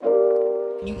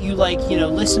You like,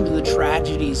 listen to the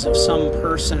tragedies of some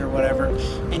person or whatever,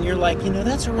 and you're like,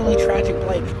 that's a really tragic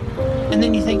life. And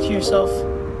then you think to yourself,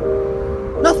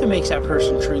 nothing makes that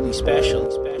person truly special.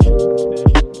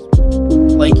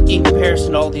 Like, in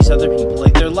comparison to all these other people,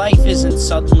 like, their life isn't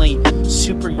suddenly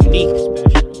super unique.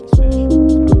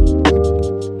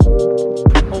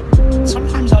 Well,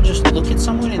 sometimes I'll just look at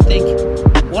someone and think,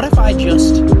 what if I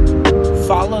just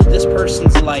followed this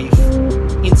person's life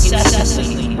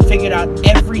incessantly, figured out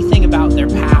everything about their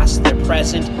past, their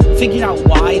present, figured out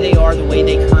why they are the way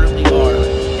they currently are,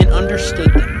 and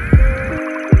understood them.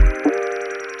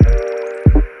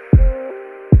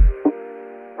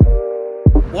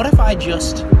 What if I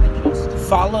just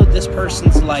followed this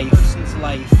person's life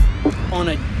on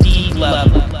a D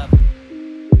level?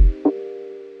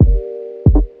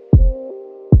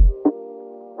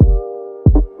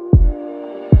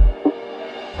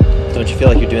 Don't you feel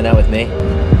like you're doing that with me?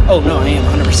 Oh no, I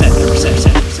am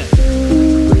 100%.